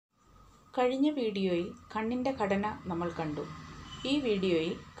കഴിഞ്ഞ വീഡിയോയിൽ കണ്ണിൻ്റെ ഘടന നമ്മൾ കണ്ടു. ഈ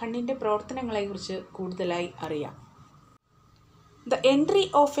വീഡിയോയിൽ കണ്ണിൻ്റെ പ്രവർത്തനങ്ങളെക്കുറിച്ച് കൂടുതലായി അറിയാം. The entry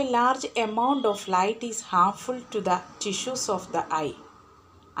of a large amount of light is harmful to the tissues of the eye,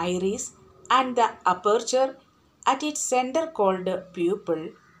 iris and the aperture at its center called pupil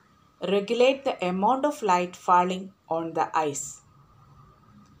regulate the amount of light falling on the eyes.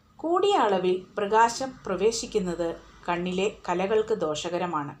 കൂടിയ അളവിൽ പ്രകാശം പ്രവേശിക്കുന്നത് കണ്ണിലെ കലകൾക്ക്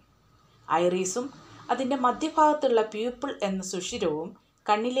ദോഷകരമാണ്. ഐറീസും അതിൻ്റെ മധ്യഭാഗത്തുള്ള pupil എന്ന സുഷിരവും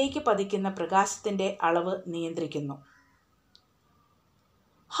കണ്ണിലേക്ക് പതിക്കുന്ന പ്രകാശത്തിൻ്റെ അളവ് നിയന്ത്രിക്കുന്നു.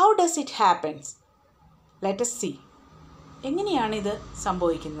 How does it happen? Let us see. എങ്ങനെയാണിത്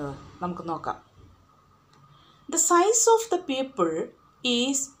സംഭവിക്കുന്നത്? നമുക്ക് നോക്കാം. The size of the pupil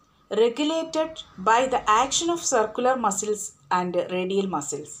is regulated by the action of circular muscles and radial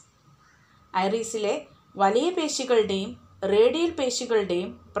muscles. ഐറീസിലെ വലിയ പേശികളുടെയും റേഡിയൽ പേശികളുടെയും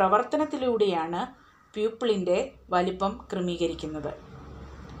പ്രവർത്തനത്തിലൂടെയാണ് പ്യൂപ്പിളിൻ്റെ വലിപ്പം ക്രമീകരിക്കുന്നത്.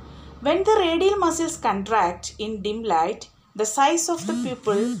 When the radial muscles contract in dim light, the size of the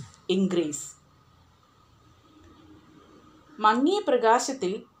pupil increase. മങ്ങിയ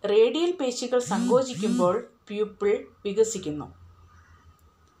പ്രകാശത്തിൽ radial പേശികൾ സങ്കോചിക്കുമ്പോൾ pupil വികസിക്കുന്നു.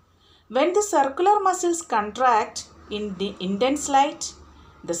 When the circular muscles contract in the intense light,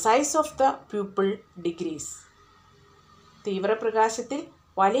 the size of the pupil decrease. തീവ്രപ്രകാശത്തിൽ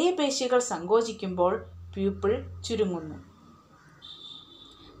വലിയ പേശികൾ സങ്കോചിക്കുമ്പോൾ pupil ചുരുങ്ങുന്നു.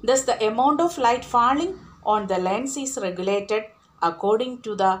 Thus the amount of light falling on the lens is regulated according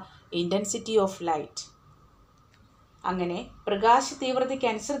to the intensity of light. അങ്ങനെ പ്രകാശ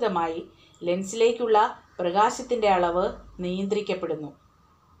തീവ്രതയ്ക്കനുസൃതമായി ലെൻസിലേക്കുള്ള പ്രകാശത്തിൻ്റെ അളവ് നിയന്ത്രിക്കപ്പെടുന്നു.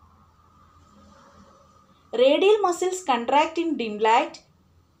 Radial muscles contract in dim light,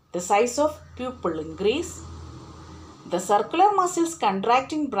 the size of pupil increase. The circular muscles contract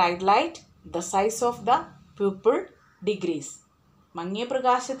in bright light, the size of the pupil decrease. മങ്ങിയ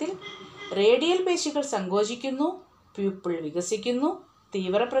പ്രകാശത്തിൽ radial പേശികൾ സങ്കോചിക്കുന്നു, pupil വികസിക്കുന്നു.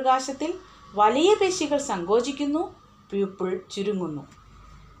 തീവ്രപ്രകാശത്തിൽ വലിയ പേശികൾ സങ്കോചിക്കുന്നു, പ്യൂപ്പിൾ ചുരുങ്ങുന്നു.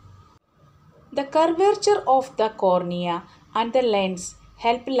 The curvature of the cornea and the lens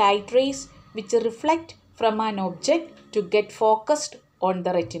help light rays which reflect from an object to get focused on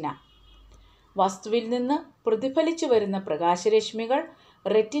the retina. വസ്തുവിൽ നിന്ന് പ്രതിഫലിച്ചു വരുന്ന പ്രകാശരശ്മികൾ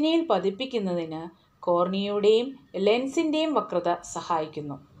റെറ്റിനയിൽ പതിപ്പിക്കുന്നതിന് കോർണിയയുടെയും ലെൻസിൻ്റെയും വക്രത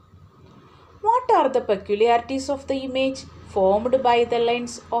സഹായിക്കുന്നു. What are the peculiarities of the image formed by the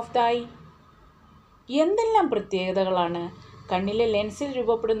lens of the eye? എന്തെല്ലാം പ്രത്യേകതകളാണ് കണ്ണിലെ ലെൻസിൽ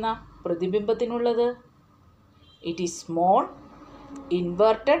രൂപപ്പെടുന്ന പ്രതിബിംബത്തിനുള്ളത്? It is small,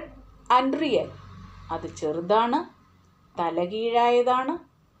 inverted and real. അത് ചെറുതാണ്, തലകീഴായതാണ്,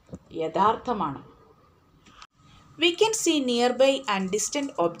 യഥാർത്ഥമാണ്. We can see nearby and distant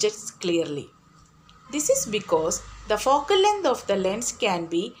objects clearly. This is because the focal length of the lens can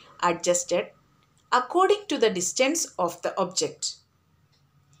be adjusted according to the distance of the object.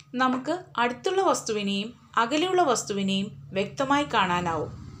 നമുക്ക് അടുത്തുള്ള വസ്തുവിനെയും അകലെയുള്ള വസ്തുവിനെയും വ്യക്തമായി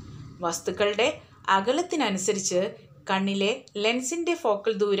കാണാനാവും. വസ്തുക്കളുടെ അകലത്തിനനുസരിച്ച് കണ്ണിലെ ലെൻസിൻ്റെ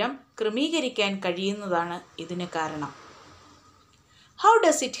focal ദൂരം ക്രമീകരിക്കാൻ കഴിയുന്നതാണ് ഇതിന് കാരണം. How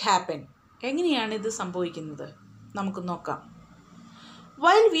does it happen? എങ്ങനെയാണ് ഇത് സംഭവിക്കുന്നത്? നമുക്ക് നോക്കാം.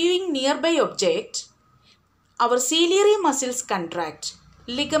 While viewing nearby object, our ciliary muscles contract,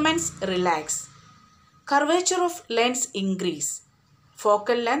 ligaments relax, curvature of lens increase,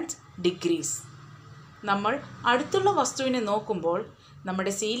 focal length decrease. നമ്മൾ അടുത്തുള്ള വസ്തുവിനെ നോക്കുമ്പോൾ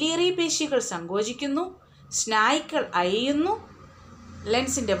നമ്മുടെ സീലിയറി പേശികൾ സങ്കോചിക്കുന്നു, സ്നായുക്കൾ അയയുന്നു,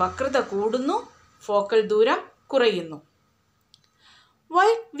 ലെൻസിൻ്റെ വക്രത കൂടുന്നു, ഫോക്കൽ ദൂരം കുറയുന്നു.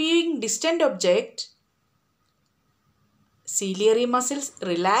 While viewing distant object, ciliary muscles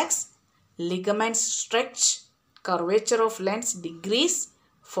relax, ligaments stretch, curvature of lens decrease,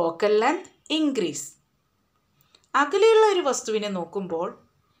 focal length increase. അകലെയുള്ള ഒരു വസ്തുവിനെ നോക്കുമ്പോൾ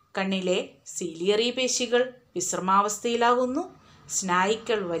കണ്ണിലെ സീലിയറി പേശികൾ വിശ്രമാവസ്ഥയിലാകുന്നു,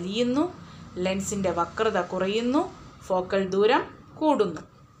 സ്നായുക്കൾ വലിയുന്നു, ലെൻസിൻ്റെ വക്രത കുറയുന്നു, ഫോക്കൽ ദൂരം കൂടുന്നു.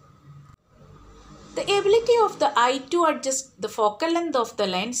 The ability of the eye to adjust the focal length of the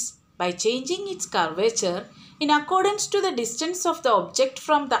lens by changing its curvature in accordance to the distance of the object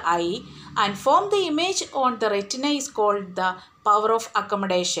from the eye and form the image on the retina is called the power of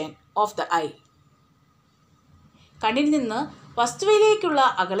accommodation of the eye. കണ്ണിൽ നിന്ന് വസ്തുവിലേക്കുള്ള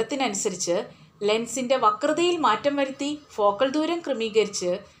അകലത്തിനനുസരിച്ച് ലെൻസിൻ്റെ വക്രതയിൽ മാറ്റം വരുത്തി focal ദൂരം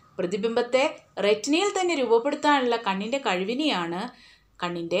ക്രമീകരിച്ച് പ്രതിബിംബത്തെ റെറ്റിനയിൽ തന്നെ രൂപപ്പെടുത്താനുള്ള കണ്ണിൻ്റെ കഴിവിനെയാണ്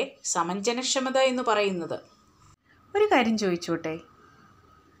കണ്ണിൻ്റെ സമഞ്ജനക്ഷമത എന്ന് പറയുന്നത്. ഒരു കാര്യം ചോദിച്ചോട്ടെ,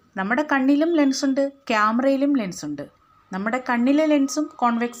 നമ്മുടെ കണ്ണിലും ലെൻസുണ്ട്, ക്യാമറയിലും ലെൻസുണ്ട്. നമ്മുടെ കണ്ണിലെ ലെൻസും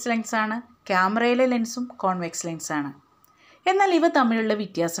കോൺവെക്സ് ലെൻസാണ്, ക്യാമറയിലെ ലെൻസും കോൺവെക്സ് ലെൻസാണ്. എന്നാൽ ഇവ തമ്മിലുള്ള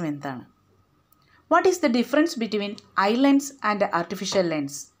വ്യത്യാസം എന്താണ്? What is the difference between I lens and artificial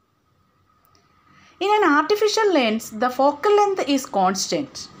lens? In an artificial lens the focal length is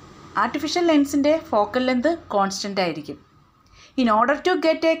constant. Artificial ലെൻസിൻ്റെ focal length constant ആയിരിക്കും. In order to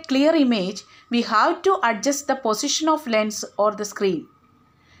get a clear image, we have to adjust the position of lens or the screen.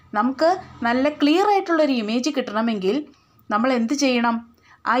 നമുക്ക് നല്ല clear ആയിട്ടുള്ളൊരു image കിട്ടണമെങ്കിൽ നമ്മൾ എന്ത് ചെയ്യണം?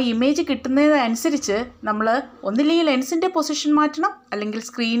 ആ image കിട്ടുന്നതനുസരിച്ച് നമ്മൾ ഒന്നില്ലെങ്കിൽ ലെൻസിൻ്റെ പൊസിഷൻ മാറ്റണം, അല്ലെങ്കിൽ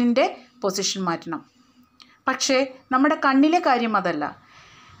സ്ക്രീനിൻ്റെ പൊസിഷൻ മാറ്റണം. പക്ഷേ നമ്മുടെ കണ്ണിലെ കാര്യം അതല്ല.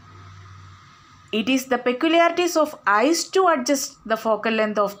 It is the peculiarities of ice to adjust the focal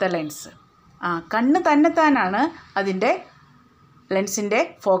length of the lens. കണ്ണ് തന്നെത്താനാണ് അതിൻ്റെ ലെൻസിൻ്റെ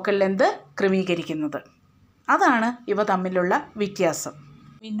ഫോക്കൽ ലെങ്ത് ക്രമീകരിക്കുന്നത്. അതാണ് ഇവ തമ്മിലുള്ള വ്യത്യാസം.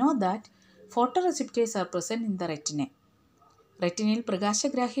 We know that photo receptors are present in the retina. റെറ്റിനയിൽ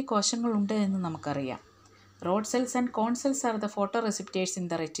പ്രകാശഗ്രാഹി കോശങ്ങളുണ്ട് എന്ന് നമുക്കറിയാം. Road cells and cone cells are the photo receptors in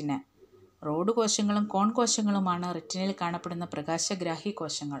the retina. Road കോശങ്ങളും കോൺ കോശങ്ങളുമാണ് റെറ്റിനയിൽ കാണപ്പെടുന്ന പ്രകാശഗ്രാഹി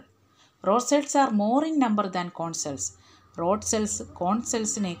കോശങ്ങൾ. Road cells are more in number than cone cells. Road cells കോൺ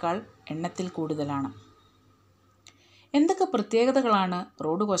സെൽസിനേക്കാൾ എണ്ണത്തിൽ കൂടുതലാണ്. എന്തൊക്കെ പ്രത്യേകതകളാണ്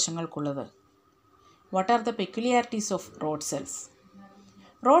road കോശങ്ങൾക്കുള്ളത്? What are the peculiarities off road cells?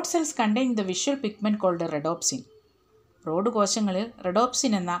 Road cells contain the visual pigment called rhodopsin. Road കോശങ്ങളിൽ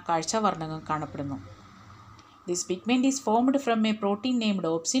rhodopsin എന്ന കാഴ്ചാവർണ്ണകം കാണപ്പെടുന്നു. This pigment is formed from A protein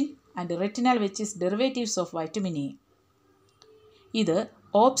named opsin and retinal which is derivatives of vitamin A. ഇത്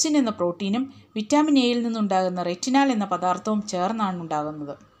opsin എന്ന പ്രോട്ടീനും vitamin എയിൽ നിന്നുണ്ടാകുന്ന retinal എന്ന പദാർത്ഥവും ചേർന്നാണ്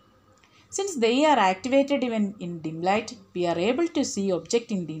ഉണ്ടാകുന്നത്. Since they are activated even in dim light, we are able to see object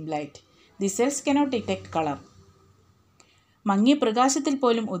in dim light. The cells cannot detect color. മങ്ങിയ പ്രകാശത്തിൽ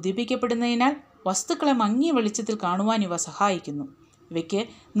പോലും ഉദ്ദീപിക്കപ്പെടുന്നതിനാൽ വസ്തുക്കളെ മങ്ങിയ വെളിച്ചത്തിൽ കാണുവാൻ ഇവ സഹായിക്കുന്നു. ഇവയ്ക്ക്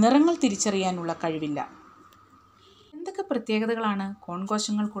നിറങ്ങൾ തിരിച്ചറിയാനുള്ള കഴിവില്ല. എന്തൊക്കെ പ്രത്യേകതകളാണ്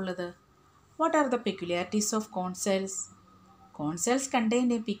കോൺകോശങ്ങൾക്കുള്ളത്? What are the peculiarities of cone cells? Cone cells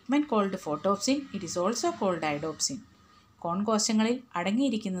contain A pigment called photopsin. It is also called iodopsin. കോൺകോശങ്ങളിൽ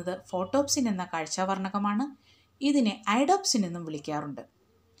അടങ്ങിയിരിക്കുന്നത് ഫോട്ടോപ്സിൻ എന്ന കാഴ്ചാവർണ്ണകമാണ്. ഇതിനെ ഐഡോപ്സിൻ എന്നും വിളിക്കാറുണ്ട്.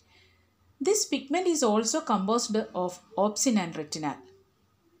 This pigment is also composed of opsin and retinal.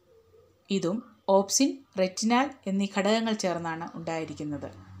 ഇതും ഓപ്സിൻ, റെറ്റിനാൽ എന്നീ ഘടകങ്ങൾ ചേർന്നാണ് ഉണ്ടായിരിക്കുന്നത്.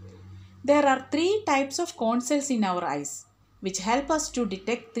 There are 3 types of cone cells in our eyes which help us to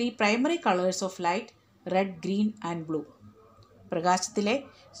detect 3 primary colors of light: red, green and blue. പ്രകാശത്തിലെ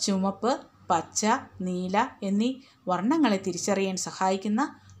ചുവപ്പ്, പച്ച, നീല എന്നീ വർണ്ണങ്ങളെ തിരിച്ചറിയാൻ സഹായിക്കുന്ന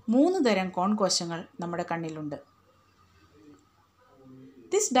 3 തരം കോൺകോശങ്ങൾ നമ്മുടെ കണ്ണിലുണ്ട്.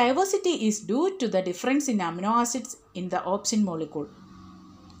 This diversity is due to the difference in amino acids in the opsin molecule.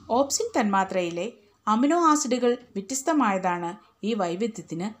 Opsin തന്മാത്രയിലെ amino ആസിഡുകൾ വ്യത്യസ്തമായതാണ് ഈ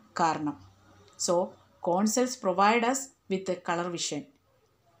വൈവിധ്യത്തിന് കാരണം. സോ കോൺ സെൽസ് പ്രൊവൈഡ് us വിത്ത് കളർ വിഷൻ.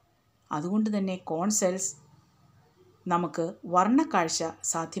 അതുകൊണ്ട് തന്നെ കോൺ സെൽസ് നമുക്ക് വർണ്ണക്കാഴ്ച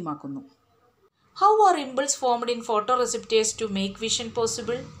സാധ്യമാക്കുന്നു. How are impulse formed in photo receptors to make vision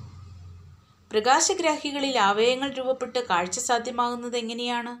possible? പ്രകാശഗ്രാഹികളിൽ ആവയങ്ങൾ രൂപപ്പെട്ട് കാഴ്ച സാധ്യമാകുന്നത്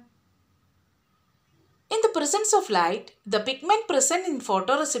എങ്ങനെയാണ്? In the presence of light, the pigment present in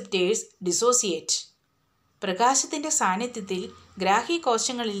photoreceptors dissociate. പ്രകാശത്തിൻ്റെ സാന്നിധ്യത്തിൽ ഗ്രാഹി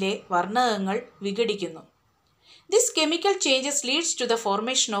കോശങ്ങളിലെ വർണ്ണകങ്ങൾ വിഘടിക്കുന്നു. This chemical changes leads to the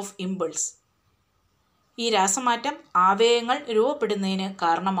formation of impulse. ഈ രാസമാറ്റം ആവയങ്ങൾ രൂപപ്പെടുന്നതിന്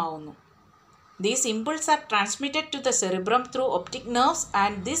കാരണമാവുന്നു. These impulses are transmitted to the cerebrum through optic nerves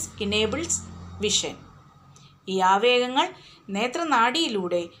and this enables vision. ഈ ആവേഗങ്ങൾ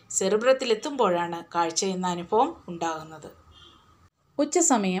നേത്രനാഡിയിലൂടെ സെറിബ്രത്തിലെത്തുമ്പോഴാണ് കാഴ്ച എന്ന അനുഭവം ഉണ്ടാകുന്നത്.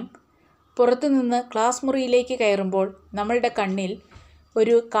 ഉച്ചസമയം പുറത്തുനിന്ന് ക്ലാസ് മുറിയിലേക്ക് കയറുമ്പോൾ നമ്മളുടെ കണ്ണിൽ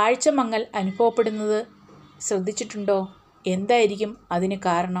ഒരു കാഴ്ച മങ്ങൽ അനുഭവപ്പെടുന്നത് ശ്രദ്ധിച്ചിട്ടുണ്ടോ? എന്തായിരിക്കും അതിന്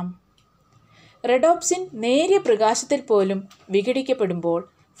കാരണം? റെഡോപ്സിൻ നേരിയ പ്രകാശത്തിൽ പോലും വിഘടിക്കപ്പെടുമ്പോൾ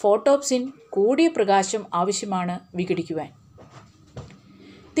ഫോട്ടോപ്സിൻ കൂടിയ പ്രകാശം ആവശ്യമാണ് വിഘടിക്കുവാൻ.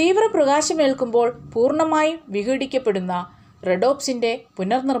 തീവ്രപ്രകാശമേൽക്കുമ്പോൾ പൂർണ്ണമായും വിഘടിക്കപ്പെടുന്ന റെഡോപ്സിൻ്റെ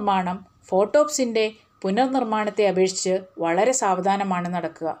പുനർനിർമ്മാണം ഫോട്ടോപ്സിൻ്റെ പുനർനിർമ്മാണത്തെ അപേക്ഷിച്ച് വളരെ സാവധാനമാണ്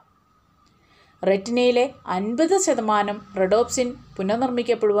നടക്കുക. റെറ്റിനയിലെ 50% റെഡോപ്സിൻ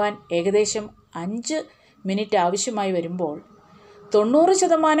പുനർനിർമ്മിക്കപ്പെടുവാൻ ഏകദേശം 5 മിനിറ്റ് ആവശ്യമായി വരുമ്പോൾ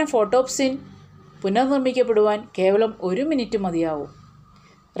 90% ഫോട്ടോപ്സിൻ പുനർനിർമ്മിക്കപ്പെടുവാൻ കേവലം 1 മിനിറ്റ് മതിയാവും.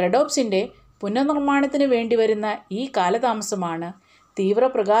 റെഡോപ്സിൻ്റെ പുനർനിർമ്മാണത്തിന് വേണ്ടി വരുന്ന ഈ കാലതാമസമാണ്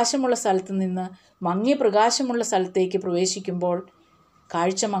തീവ്രപ്രകാശമുള്ള സ്ഥലത്ത് നിന്ന് മങ്ങിയ പ്രകാശമുള്ള സ്ഥലത്തേക്ക് പ്രവേശിക്കുമ്പോൾ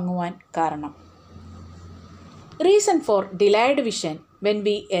കാഴ്ച മങ്ങുവാൻ കാരണം. Reason for delayed vision when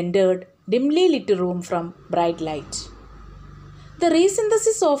we entered ഡിംലി Litt room from bright light. The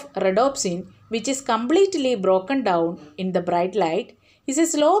resynthesis of rhodopsin, which is completely broken down in the bright light, is a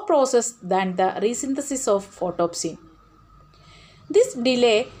slower process than the resynthesis of photopsin. This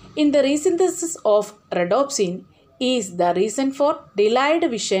delay in the resynthesis of rhodopsin is the reason for delayed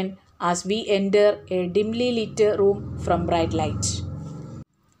vision as we enter a dimly lit room from bright light.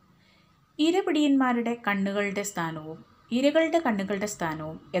 ഇരപിടിയന്മാരുടെ കണ്ണുകളുടെ സ്ഥാനവും ഇരകളുടെ കണ്ണുകളുടെ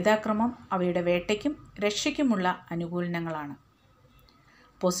സ്ഥാനവും യഥാക്രമം അവയുടെ വേട്ടയ്ക്കും രക്ഷയ്ക്കുമുള്ള അനുകൂലനങ്ങളാണ്.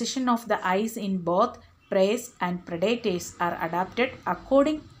 Position of the eyes in both prey and predators are adapted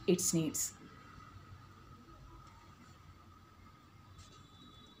according its needs.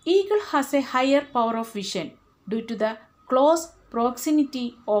 Eagle has a higher power of vision due to the close proximity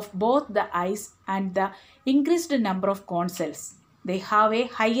of both the eyes and the increased number of cone cells. They have a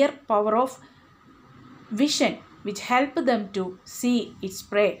higher power of vision which help them to see its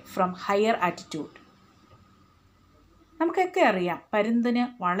prey from higher altitude. നമുക്കൊക്കെ അറിയാം, പരുന്തിന്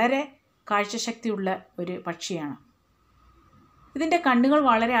വളരെ കാഴ്ചശക്തിയുള്ള ഒരു പക്ഷിയാണ്. ഇതിൻ്റെ കണ്ണുകൾ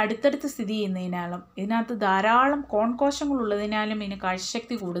വളരെ അടുത്തടുത്ത് സ്ഥിതി ചെയ്യുന്നതിനാലും ഇതിനകത്ത് ധാരാളം കോൺകോശങ്ങളുള്ളതിനാലും ഇതിന്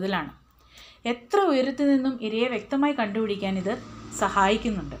കാഴ്ചശക്തി കൂടുതലാണ്. എത്ര ഉയരത്തിൽ നിന്നും ഇരയെ വ്യക്തമായി കണ്ടുപിടിക്കാൻ ഇത്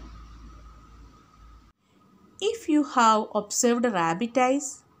സഹായിക്കുന്നുണ്ട്. If you have observed rabbit eyes,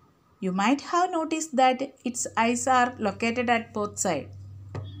 you might have noticed that its eyes are located at both sides.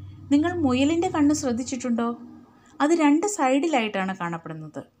 നിങ്ങൾ മുയലിൻ്റെ കണ്ണ് ശ്രദ്ധിച്ചിട്ടുണ്ടോ? അത് രണ്ട് സൈഡിലായിട്ടാണ്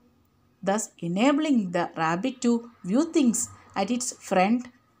കാണപ്പെടുന്നത്. Thus enabling the rabbit to view things at its front,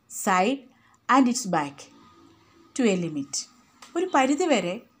 side and its back to a limit. ഒരു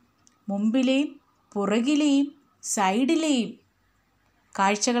പരിധിവരെ മുമ്പിലെയും പുറകിലെയും സൈഡിലെയും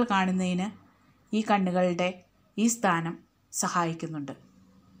കാഴ്ചകൾ കാണുന്നതിന് ഈ കണ്ണുകളുടെ ഈ സ്ഥാനം സഹായിക്കുന്നുണ്ട്.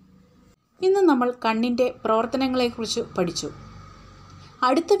 ഇന്ന് നമ്മൾ കണ്ണിൻ്റെ പ്രവർത്തനങ്ങളെക്കുറിച്ച് പഠിച്ചു.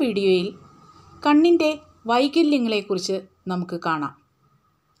 അടുത്ത വീഡിയോയിൽ കണ്ണിൻ്റെ വൈകല്യങ്ങളെക്കുറിച്ച് നമുക്ക് കാണാം.